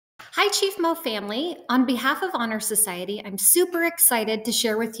Hi, Chief Mo family. On behalf of Honor Society, I'm super excited to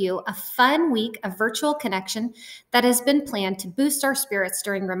share with you a fun week of virtual connection that has been planned to boost our spirits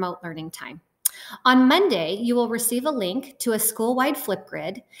during remote learning time. On Monday, you will receive a link to a school-wide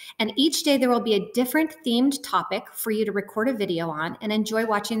Flipgrid, and each day there will be a different themed topic for you to record a video on and enjoy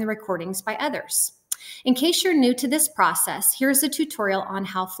watching the recordings by others. In case you're new to this process, here's a tutorial on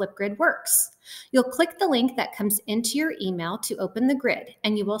how Flipgrid works. You'll click the link that comes into your email to open the grid,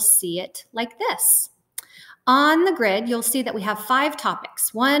 and you will see it like this. On the grid, you'll see that we have 5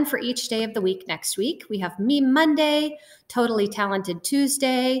 topics, one for each day of the week next week. We have Meme Monday, Totally Talented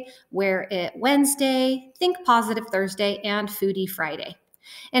Tuesday, Wear It Wednesday, Think Positive Thursday, and Foodie Friday.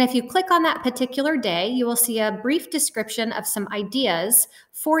 And if you click on that particular day, you will see a brief description of some ideas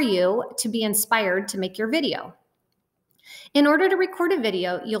for you to be inspired to make your video. In order to record a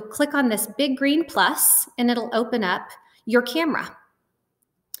video, you'll click on this big green plus and it'll open up your camera.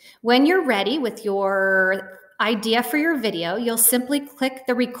 When you're ready with your idea for your video, you'll simply click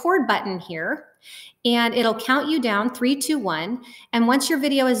the record button here and it'll count you down 3, 2, 1. And once your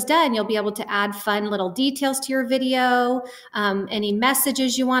video is done, you'll be able to add fun little details to your video, any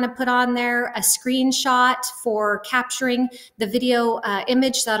messages you want to put on there, a screenshot for capturing the video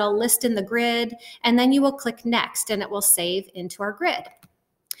image that'll list in the grid, and then you will click next and it will save into our grid.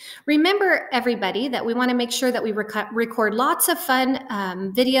 Remember, everybody, that we want to make sure that we record lots of fun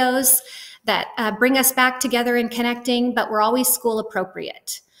videos that bring us back together and connecting, but we're always school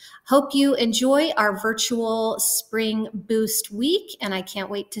appropriate. Hope you enjoy our virtual Spring Boost week, and I can't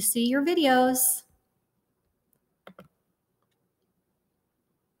wait to see your videos.